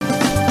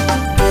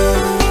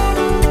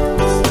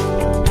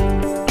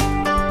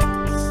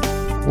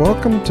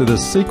Welcome to the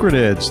Secret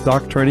Edge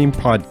Stock Trading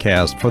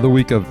Podcast for the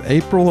week of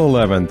April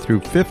 11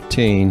 through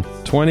 15,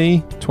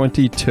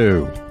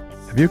 2022.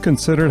 Have you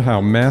considered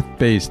how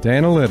math-based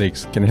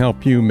analytics can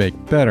help you make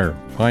better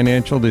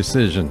financial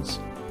decisions?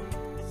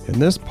 In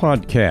this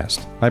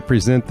podcast, I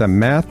present the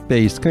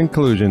math-based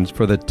conclusions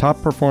for the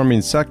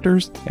top-performing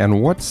sectors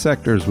and what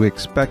sectors we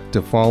expect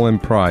to fall in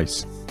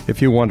price.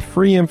 If you want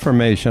free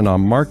information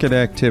on market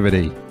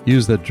activity,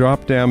 use the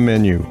drop-down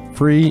menu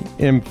Free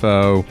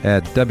Info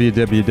at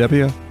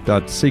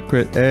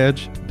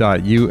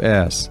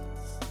www.secretedge.us.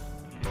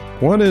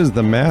 What is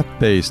the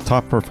math-based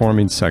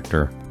top-performing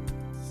sector?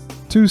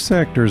 Two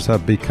sectors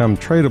have become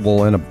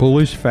tradable in a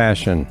bullish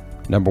fashion.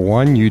 Number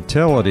one,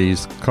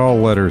 utilities, call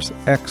letters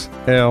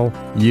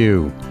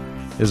XLU,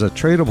 is a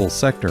tradable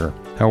sector.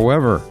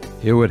 However,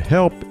 it would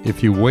help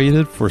if you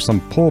waited for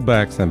some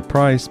pullbacks in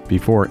price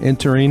before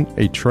entering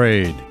a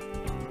trade.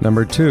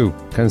 Number two,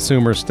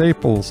 consumer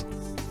staples,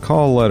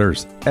 call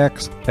letters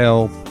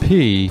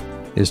XLP,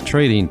 is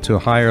trading to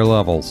higher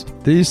levels.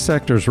 These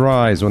sectors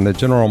rise when the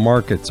general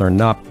markets are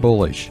not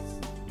bullish.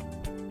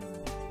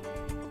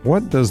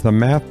 What does the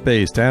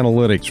math-based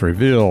analytics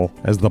reveal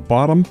as the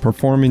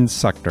bottom-performing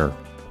sector?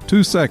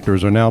 Two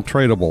sectors are now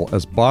tradable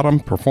as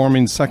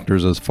bottom-performing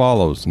sectors as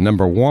follows.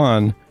 Number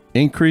one,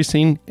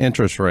 increasing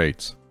interest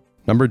rates.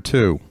 Number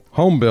two,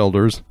 home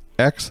builders,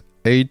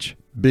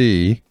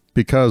 XHB,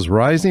 because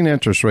rising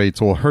interest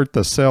rates will hurt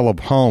the sale of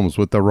homes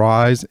with the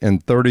rise in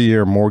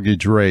 30-year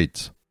mortgage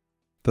rates.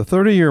 The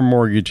 30-year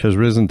mortgage has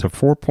risen to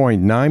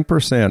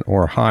 4.9%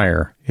 or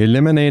higher,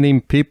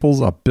 eliminating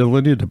people's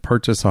ability to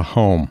purchase a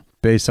home.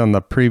 Based on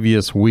the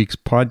previous week's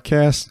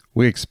podcast,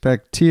 we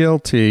expect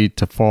TLT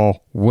to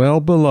fall well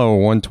below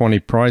 120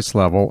 price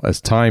level as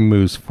time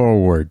moves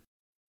forward.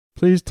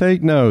 Please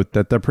take note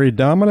that the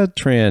predominant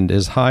trend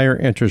is higher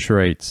interest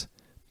rates.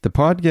 The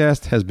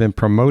podcast has been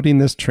promoting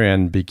this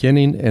trend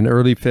beginning in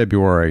early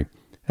February.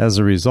 As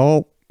a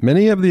result,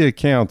 many of the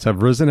accounts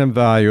have risen in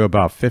value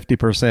about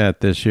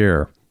 50% this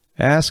year.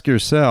 Ask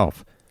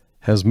yourself,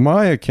 has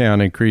my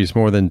account increased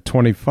more than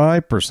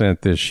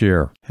 25% this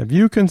year? Have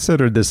you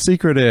considered the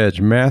Secret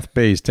Edge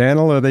math-based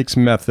analytics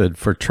method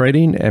for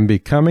trading and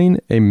becoming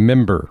a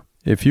member?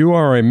 If you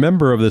are a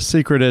member of the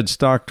Secret Edge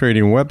stock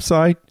trading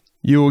website,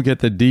 you will get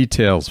the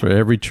details for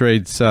every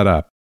trade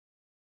setup.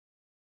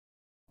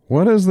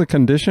 What is the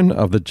condition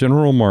of the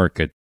general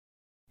market?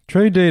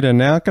 Trade data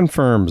now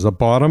confirms the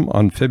bottom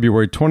on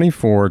February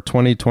 24,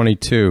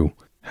 2022.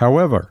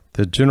 However,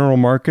 the general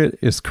market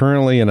is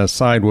currently in a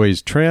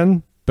sideways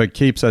trend, but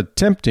keeps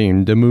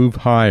attempting to move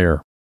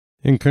higher.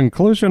 In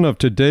conclusion of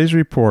today's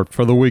report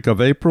for the week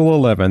of April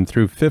 11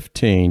 through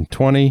 15,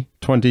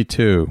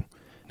 2022,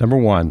 number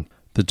one,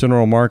 the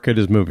general market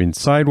is moving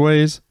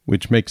sideways,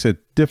 which makes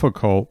it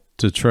difficult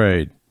to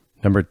trade.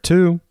 Number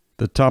two,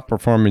 the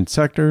top-performing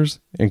sectors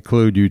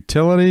include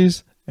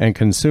utilities and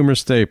consumer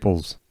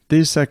staples.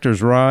 These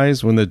sectors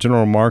rise when the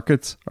general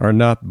markets are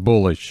not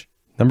bullish.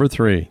 Number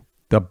three,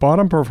 the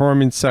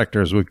bottom-performing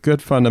sectors with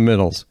good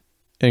fundamentals,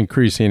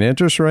 increasing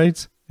interest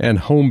rates, and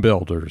home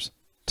builders.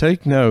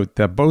 Take note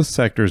that both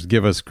sectors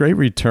give us great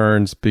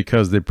returns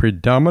because the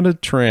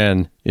predominant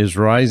trend is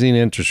rising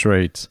interest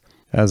rates.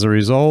 As a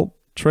result,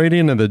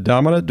 trading in the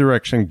dominant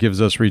direction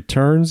gives us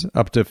returns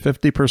up to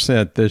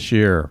 50% this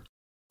year.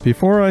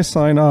 Before I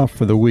sign off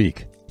for the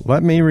week,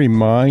 let me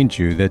remind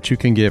you that you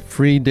can get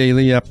free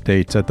daily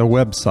updates at the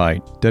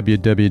website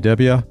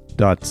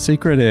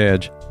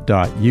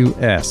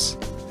www.secretedge.us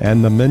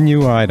and the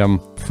menu item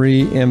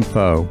Free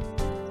Info.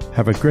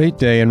 Have a great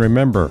day, and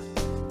remember,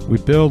 we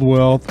build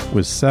wealth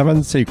with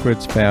 7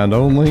 secrets found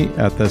only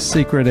at the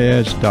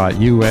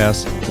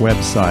secretedge.us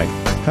website.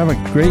 Have a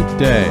great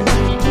day.